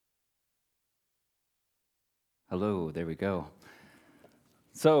Hello, there we go.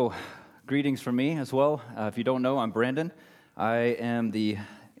 So, greetings from me as well. If you don't know, I'm Brandon. I am the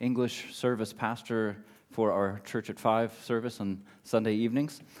English service pastor for our Church at 5 service on Sunday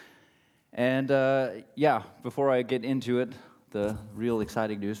evenings. And before I get into it, the real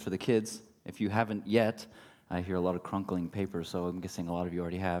exciting news for the kids, if you haven't yet, I hear a lot of crunkling paper, so I'm guessing a lot of you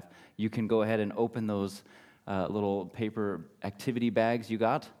already have. You can go ahead and open those little paper activity bags you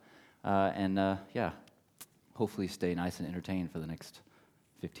got, hopefully stay nice and entertained for the next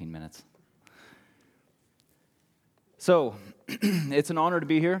 15 minutes. So, it's an honor to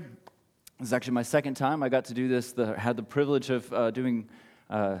be here. This is actually my second time I got to do this. Had the privilege of doing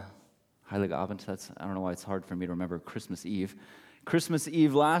Heiligabend. I don't know why it's hard for me to remember Christmas Eve. Christmas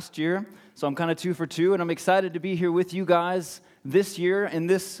Eve last year, so I'm kind of 2 for 2, and I'm excited to be here with you guys this year and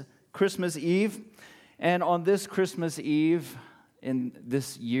this Christmas Eve. And on this Christmas Eve in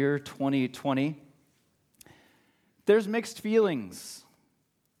this year, 2020, there's mixed feelings.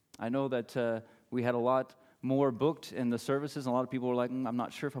 I know that we had a lot more booked in the services, and a lot of people were like, I'm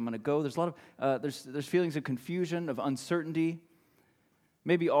not sure if I'm going to go. There's a lot of there's feelings of confusion, of uncertainty,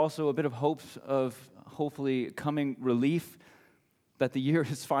 maybe also a bit of hopes of hopefully coming relief that the year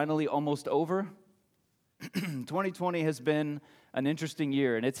is finally almost over. 2020 has been an interesting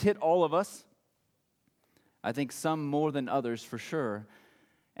year, and it's hit all of us. I think some more than others for sure,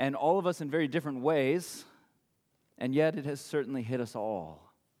 and all of us in very different ways. And yet it has certainly hit us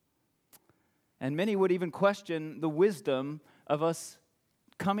all. And many would even question the wisdom of us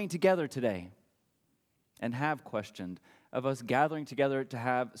coming together today, and have questioned of us gathering together to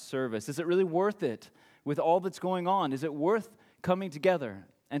have service. Is it really worth it with all that's going on? Is it worth coming together?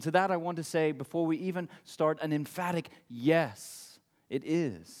 And to that I want to say, before we even start, an emphatic yes, it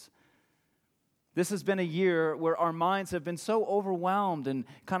is. This has been a year where our minds have been so overwhelmed and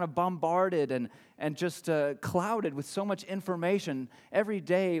kind of bombarded and just clouded with so much information. Every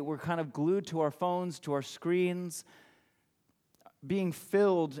day we're kind of glued to our phones, to our screens, being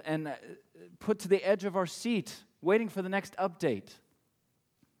filled and put to the edge of our seat, waiting for the next update.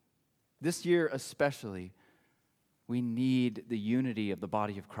 This year especially, we need the unity of the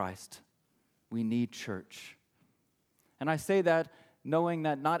body of Christ. We need church. And I say that knowing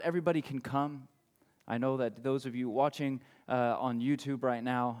that not everybody can come. I know that those of you watching on YouTube right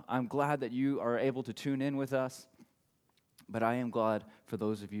now, I'm glad that you are able to tune in with us. But I am glad for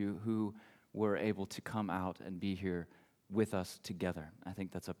those of you who were able to come out and be here with us together. I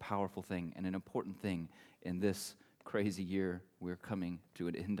think that's a powerful thing and an important thing in this crazy year we're coming to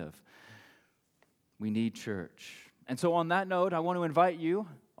an end of. We need church. And so on that note, I want to invite you,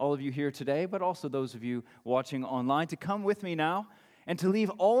 all of you here today, but also those of you watching online, to come with me now and to leave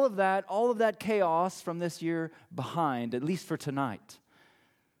all of that chaos from this year behind, at least for tonight.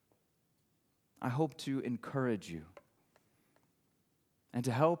 I hope to encourage you and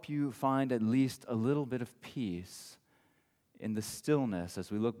to help you find at least a little bit of peace in the stillness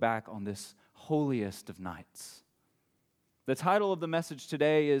as we look back on this holiest of nights. The title of the message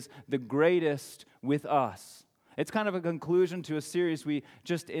today is The Greatest with Us. It's kind of a conclusion to a series we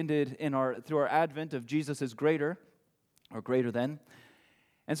just ended through our Advent of Jesus is Greater, or Greater Than.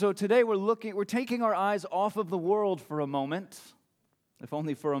 And so today we're taking our eyes off of the world for a moment, if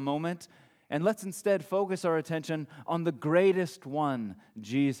only for a moment, and let's instead focus our attention on the greatest one,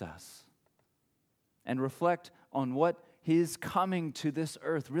 Jesus, and reflect on what His coming to this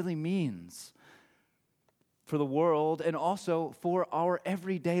earth really means for the world and also for our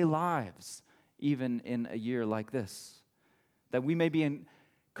everyday lives, even in a year like this, that we may be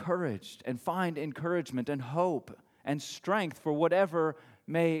encouraged and find encouragement and hope and strength for whatever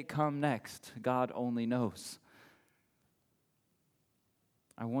may come next. God only knows.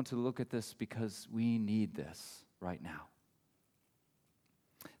 I want to look at this because we need this right now.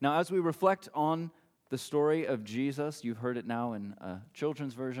 Now, as we reflect on the story of Jesus, you've heard it now in a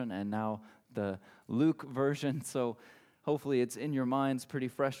children's version and now the Luke version, so hopefully it's in your minds pretty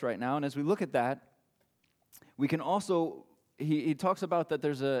fresh right now. And as we look at that, we can also He talks about that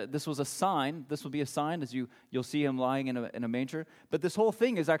this was a sign. This will be a sign as you'll see him lying in a manger. But this whole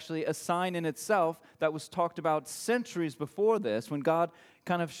thing is actually a sign in itself that was talked about centuries before this, when God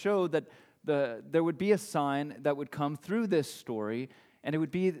kind of showed that there would be a sign that would come through this story, and it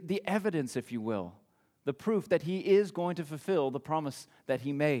would be the evidence, if you will, the proof that He is going to fulfill the promise that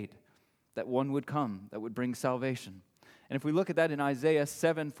He made, that one would come that would bring salvation. And if we look at that in Isaiah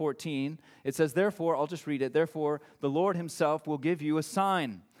 7:14, it says, therefore, I'll just read it, therefore, the Lord Himself will give you a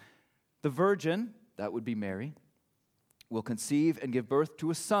sign. The virgin, that would be Mary, will conceive and give birth to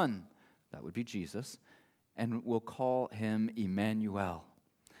a son, that would be Jesus, and will call Him Emmanuel.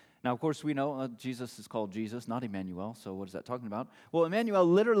 Now, of course, we know Jesus is called Jesus, not Emmanuel, so what is that talking about? Well, Emmanuel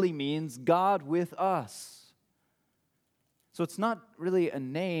literally means God with us. So it's not really a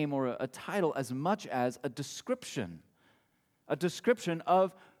name or a title as much as a description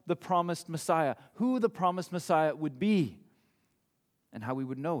of the promised Messiah, who the promised Messiah would be, and how we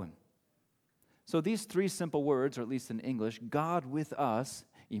would know him. So these three simple words, or at least in English, God with us,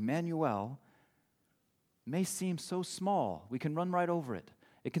 Emmanuel, may seem so small. We can run right over it.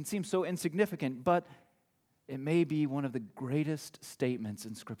 It can seem so insignificant, but it may be one of the greatest statements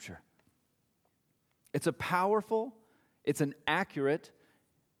in Scripture. It's a powerful, it's an accurate,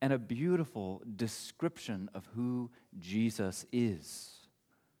 and a beautiful description of who Jesus is.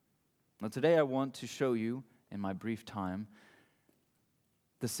 Now, today I want to show you, in my brief time,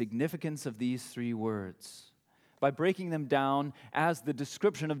 the significance of these three words by breaking them down as the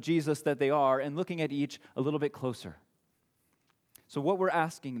description of Jesus that they are and looking at each a little bit closer. So what we're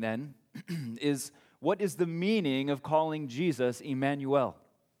asking then is, what is the meaning of calling Jesus Emmanuel?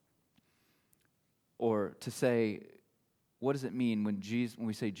 Or to say, what does it mean when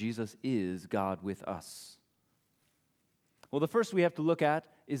we say Jesus is God with us? Well, the first we have to look at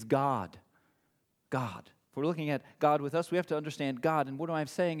is God. God. If we're looking at God with us, we have to understand God. And what I'm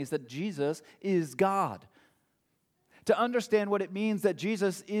saying is that Jesus is God. To understand what it means that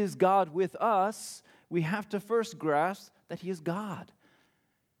Jesus is God with us, we have to first grasp that he is God.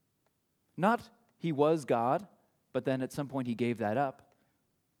 Not he was God, but then at some point he gave that up.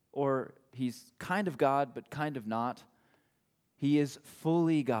 Or he's kind of God, but kind of not. He is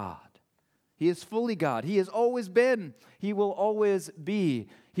fully God. He is fully God. He has always been. He will always be.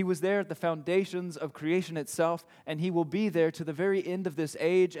 He was there at the foundations of creation itself, and he will be there to the very end of this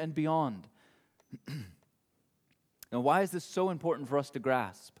age and beyond. Now, why is this so important for us to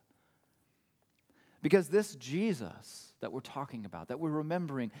grasp? Because this Jesus that we're talking about, that we're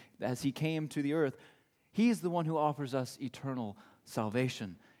remembering as he came to the earth, he's the one who offers us eternal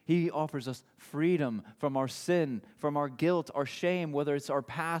salvation. He offers us freedom from our sin, from our guilt, our shame, whether it's our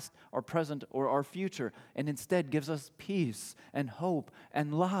past, our present, or our future, and instead gives us peace and hope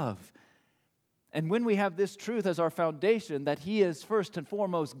and love. And when we have this truth as our foundation, that he is first and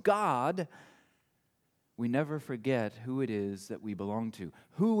foremost God, we never forget who it is that we belong to,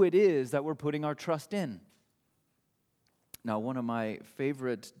 who it is that we're putting our trust in. Now, one of my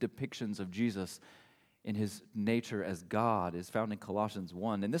favorite depictions of Jesus in his nature as God is found in Colossians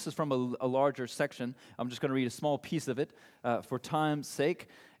 1. And this is from a larger section. I'm just going to read a small piece of it for time's sake.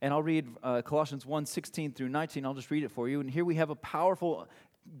 And I'll read Colossians 1, 16 through 19. I'll just read it for you. And here we have a powerful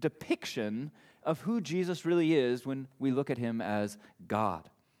depiction of who Jesus really is when we look at him as God.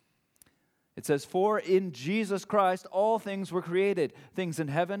 It says, "For in Jesus Christ all things were created, things in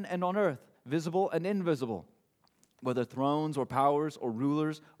heaven and on earth, visible and invisible. Whether thrones or powers or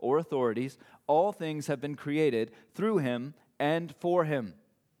rulers or authorities, all things have been created through him and for him.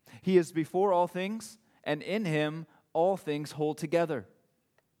 He is before all things, and in him all things hold together.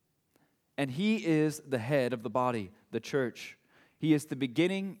 And he is the head of the body, the church. He is the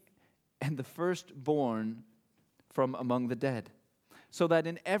beginning and the firstborn from among the dead, so that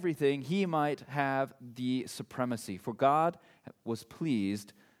in everything he might have the supremacy. For God was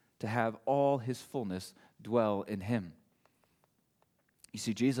pleased to have all his fullness dwell in him." You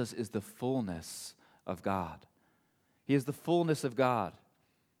see, Jesus is the fullness of God. He is the fullness of God.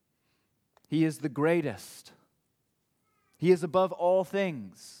 He is the greatest. He is above all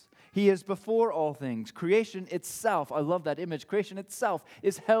things. He is before all things. Creation itself, I love that image, creation itself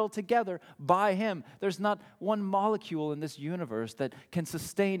is held together by him. There's not one molecule in this universe that can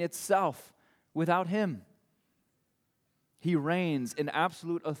sustain itself without him. He reigns in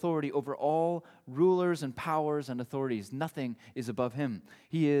absolute authority over all rulers and powers and authorities. Nothing is above him.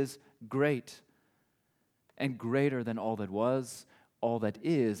 He is great and greater than all that was, all that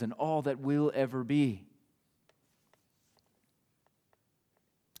is, and all that will ever be.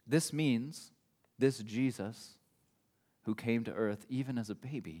 This means this Jesus who came to earth even as a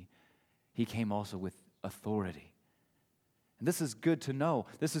baby, he came also with authority. And this is good to know.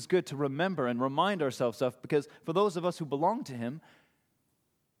 This is good to remember and remind ourselves of, because for those of us who belong to him,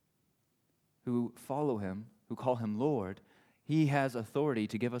 who follow him, who call him Lord, he has authority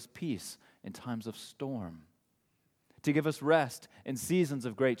to give us peace in times of storm, to give us rest in seasons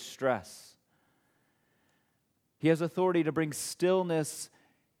of great stress. He has authority to bring stillness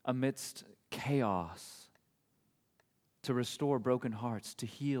amidst chaos, to restore broken hearts, to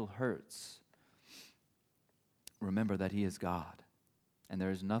heal hurts. Remember that he is God, and there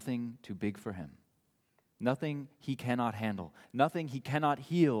is nothing too big for him. Nothing he cannot handle, nothing he cannot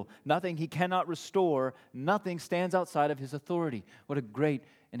heal, nothing he cannot restore, nothing stands outside of his authority. What a great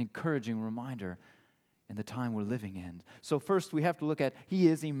an encouraging reminder in the time we're living in. So first we have to look at He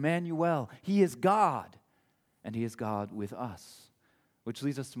is Emmanuel. He is God, and He is God with us. Which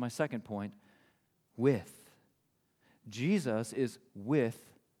leads us to my second point, with. Jesus is with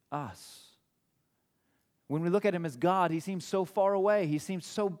us. When we look at Him as God, He seems so far away. He seems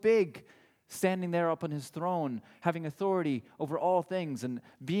so big, standing there up on His throne, having authority over all things and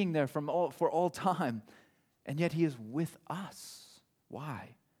being there for all time. And yet He is with us.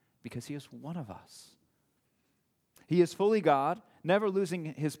 Why? Because He is one of us. He is fully God, never losing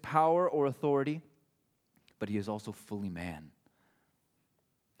His power or authority, but He is also fully man.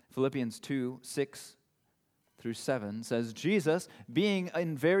 Philippians 2:6-7 says, Jesus, being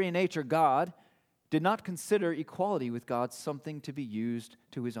in very nature God, did not consider equality with God something to be used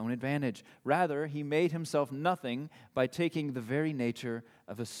to His own advantage. Rather, He made Himself nothing by taking the very nature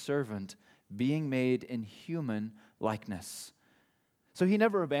of a servant, being made in human likeness. So He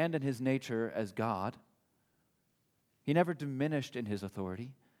never abandoned His nature as God. He never diminished in His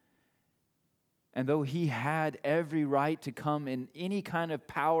authority. And though He had every right to come in any kind of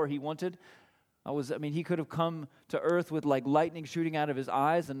power He wanted, He could have come to earth with like lightning shooting out of His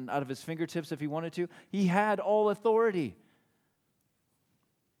eyes and out of His fingertips if He wanted to. He had all authority.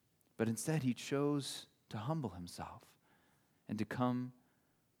 But instead, He chose to humble Himself and to come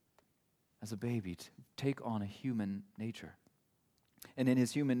as a baby, to take on a human nature. And in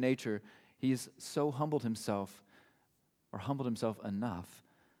His human nature, He's so humbled Himself enough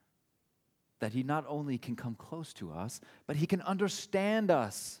that He not only can come close to us, but He can understand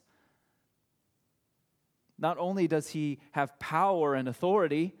us. Not only does He have power and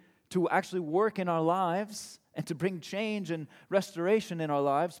authority to actually work in our lives and to bring change and restoration in our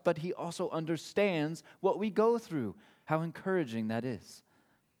lives, but He also understands what we go through. How encouraging that is.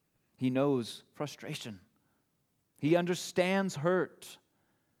 He knows frustration. He understands hurt.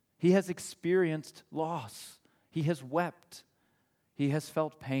 He has experienced loss. He has wept. He has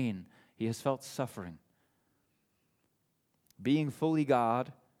felt pain. He has felt suffering. Being fully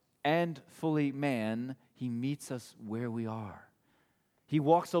God and fully man, He meets us where we are. He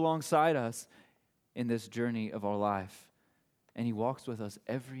walks alongside us in this journey of our life, and He walks with us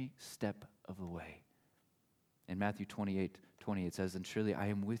every step of the way. In Matthew 28:20, it says, "And surely I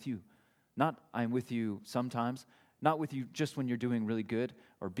am with you. Not I am with you sometimes, not with you just when you're doing really good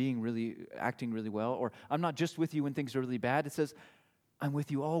or acting really well, or I'm not just with you when things are really bad." It says, I'm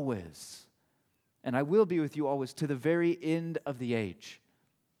with you always, and I will be with you always to the very end of the age.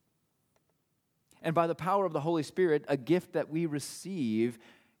 And by the power of the Holy Spirit, a gift that we receive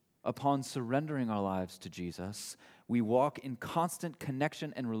upon surrendering our lives to Jesus, we walk in constant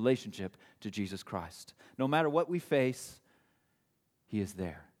connection and relationship to Jesus Christ. No matter what we face, He is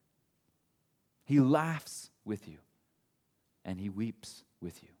there. He laughs with you, and He weeps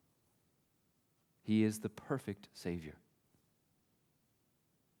with you. He is the perfect Savior,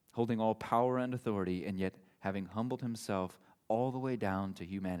 holding all power and authority, and yet having humbled Himself all the way down to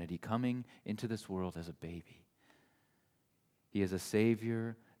humanity, coming into this world as a baby. He is a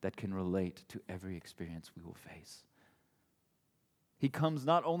Savior that can relate to every experience we will face. He comes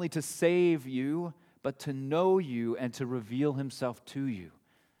not only to save you, but to know you and to reveal Himself to you.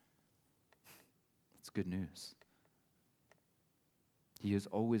 It's good news. He is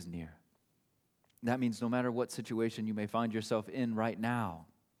always near. That means no matter what situation you may find yourself in right now,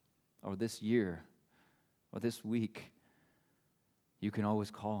 or this year, or this week, you can always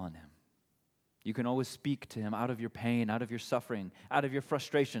call on Him. You can always speak to Him out of your pain, out of your suffering, out of your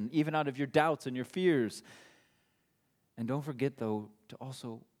frustration, even out of your doubts and your fears. And don't forget, though, to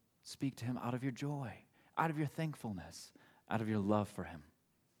also speak to Him out of your joy, out of your thankfulness, out of your love for Him.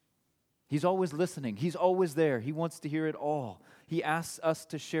 He's always listening. He's always there. He wants to hear it all. He asks us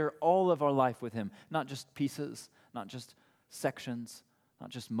to share all of our life with Him, not just pieces, not just sections, not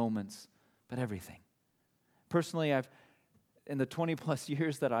just moments, but everything. Personally, in the 20 plus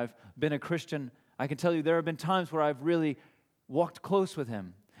years that I've been a Christian, I can tell you there have been times where I've really walked close with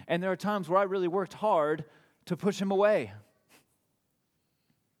Him. And there are times where I really worked hard to push Him away.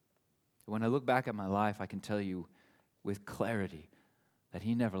 When I look back at my life, I can tell you with clarity that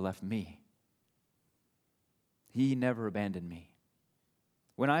He never left me. He never abandoned me.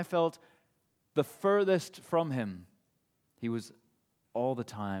 When I felt the furthest from Him, He was all the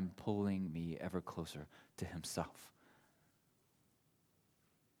time pulling me ever closer to Himself.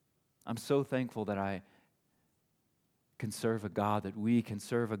 I'm so thankful that I can serve a God, that we can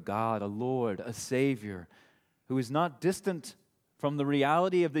serve a God, a Lord, a Savior, who is not distant from the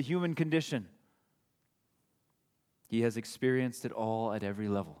reality of the human condition. He has experienced it all at every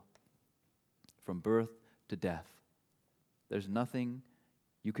level, from birth to death. There's nothing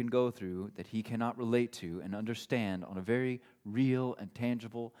you can go through that he cannot relate to and understand on a very real and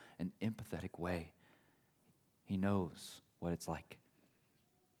tangible and empathetic way. He knows what it's like.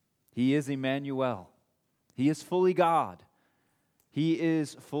 He is Emmanuel. He is fully God. He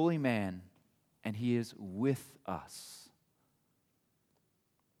is fully man, and he is with us.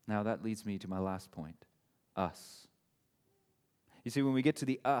 Now that leads me to my last point, us. You see, when we get to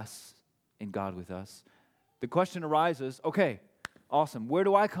the us in God with us, the question arises, okay, awesome, where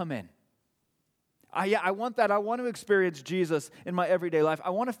do I come in? I want that. I want to experience Jesus in my everyday life. I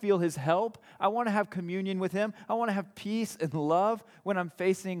want to feel his help. I want to have communion with him. I want to have peace and love when I'm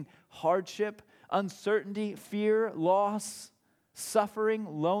facing hardship, uncertainty, fear, loss, suffering,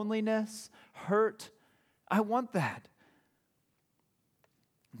 loneliness, hurt. I want that.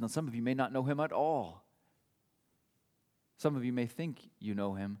 Now, some of you may not know him at all. Some of you may think you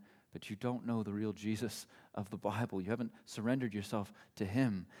know him, but you don't know the real Jesus of the Bible. You haven't surrendered yourself to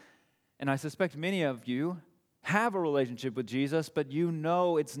him. And I suspect many of you have a relationship with Jesus, but you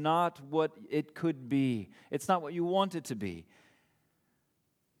know it's not what it could be. It's not what you want it to be.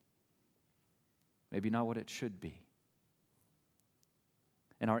 Maybe not what it should be.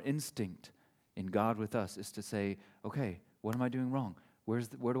 And our instinct in God with us is to say, okay, what am I doing wrong? Where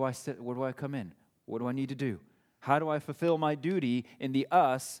do I sit? Where do I come in? What do I need to do? How do I fulfill my duty in the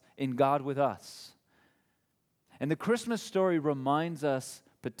us, in God with us? And the Christmas story reminds us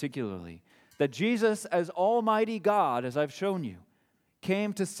particularly that Jesus, as Almighty God, as I've shown you,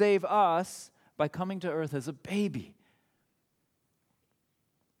 came to save us by coming to earth as a baby.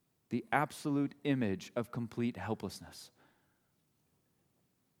 The absolute image of complete helplessness,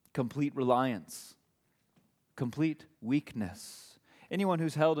 complete reliance, complete weakness. Anyone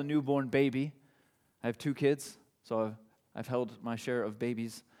who's held a newborn baby, I have 2 kids, so I've held my share of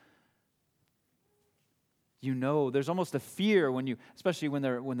babies. You know, there's almost a fear when you, especially when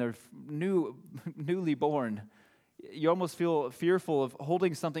they're newly born, you almost feel fearful of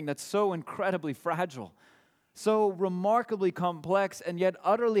holding something that's so incredibly fragile, so remarkably complex, and yet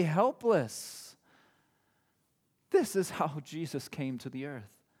utterly helpless. This is how Jesus came to the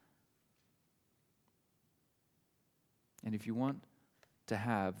earth. And if you want to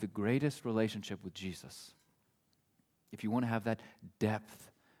have the greatest relationship with Jesus, if you want to have that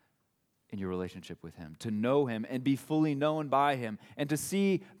depth in your relationship with him, to know him and be fully known by him, and to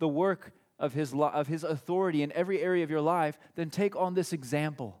see the work of his authority in every area of your life, then take on this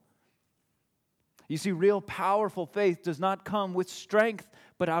example. You see, real powerful faith does not come with strength,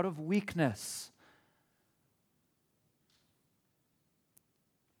 but out of weakness.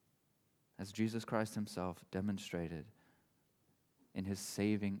 As Jesus Christ himself demonstrated in his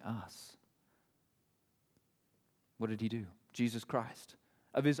saving us. What did he do? Jesus Christ,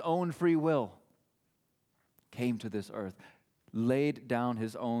 of his own free will, came to this earth, laid down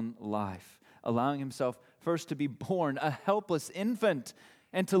his own life, allowing himself first to be born a helpless infant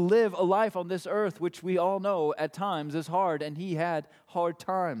and to live a life on this earth, which we all know at times is hard, and he had hard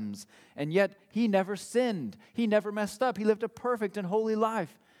times. And yet he never sinned. He never messed up. He lived a perfect and holy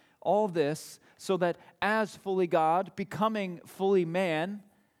life. All this so that as fully God, becoming fully man,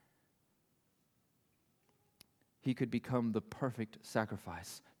 he could become the perfect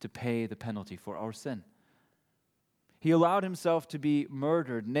sacrifice to pay the penalty for our sin. He allowed himself to be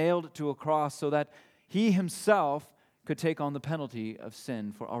murdered, nailed to a cross, so that he himself could take on the penalty of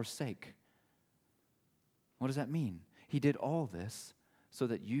sin for our sake. What does that mean? He did all this so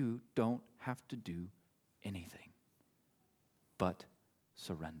that you don't have to do anything but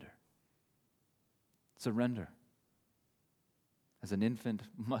surrender. Surrender. As an infant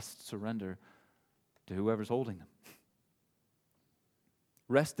must surrender to whoever's holding them.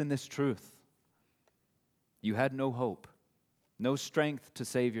 Rest in this truth. You had no hope, no strength to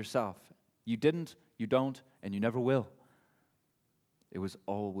save yourself. You didn't, you don't, and you never will. It was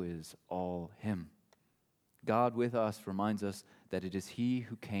always all him. God with us reminds us that it is he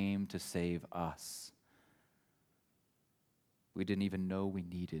who came to save us. We didn't even know we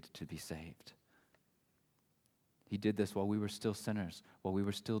needed to be saved. He did this while we were still sinners, while we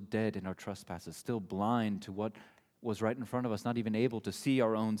were still dead in our trespasses, still blind to what was right in front of us, not even able to see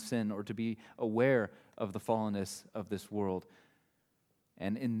our own sin or to be aware of the fallenness of this world.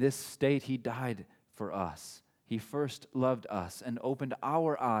 And in this state, he died for us. He first loved us and opened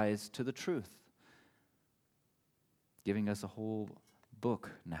our eyes to the truth, giving us a whole book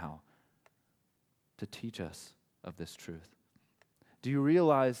now to teach us of this truth. Do you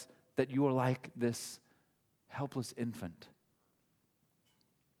realize that you are like this helpless infant,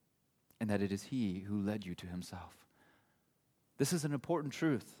 and that it is he who led you to himself? This is an important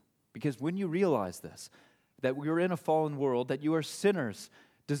truth, because when you realize this, that we are in a fallen world, that you are sinners,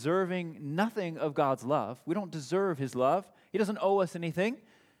 deserving nothing of God's love. We don't deserve His love. He doesn't owe us anything.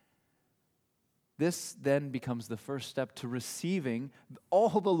 This then becomes the first step to receiving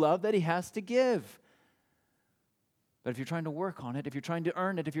all the love that He has to give. But if you're trying to work on it, if you're trying to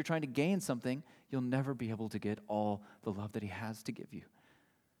earn it, if you're trying to gain something, you'll never be able to get all the love that He has to give you.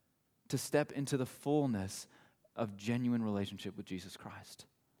 To step into the fullness of genuine relationship with Jesus Christ.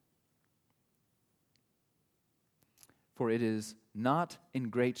 For it is not in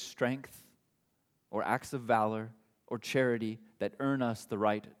great strength or acts of valor or charity that earn us the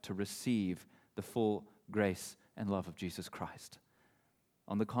right to receive the full grace and love of Jesus Christ.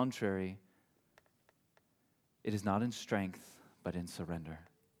 On the contrary, it is not in strength, but in surrender.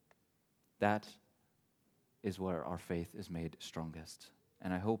 That is where our faith is made strongest.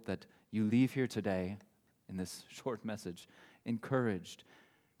 And I hope that you leave here today, in this short message, encouraged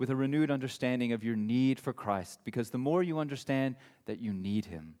with a renewed understanding of your need for Christ. Because the more you understand that you need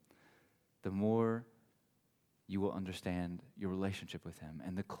Him, the more you will understand your relationship with Him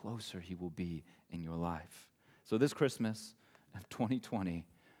and the closer He will be in your life. So this Christmas of 2020,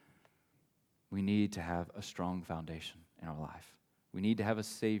 we need to have a strong foundation in our life. We need to have a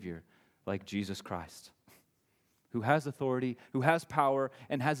Savior like Jesus Christ, who has authority, who has power,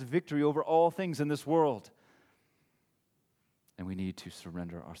 and has victory over all things in this world. And we need to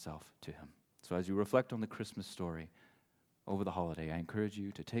surrender ourselves to Him. So as you reflect on the Christmas story over the holiday, I encourage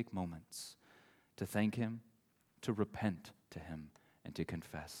you to take moments to thank Him, to repent to Him, and to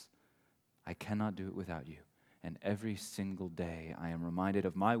confess, I cannot do it without you. And every single day I am reminded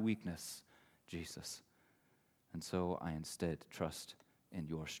of my weakness, Jesus. And so I instead trust in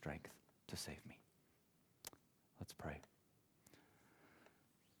your strength to save me. Let's pray.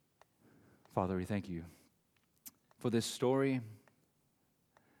 Father, we thank you for this story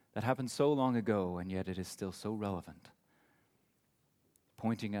that happened so long ago, and yet it is still so relevant,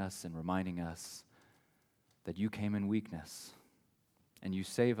 pointing us and reminding us that you came in weakness, and you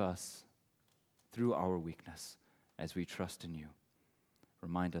save us through our weakness as we trust in you.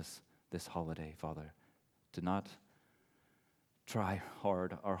 Remind us this holiday, Father, to not try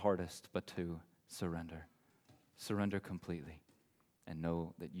hard, our hardest, but to surrender. Surrender completely and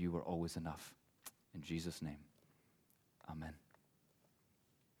know that you are always enough. In Jesus' name, amen.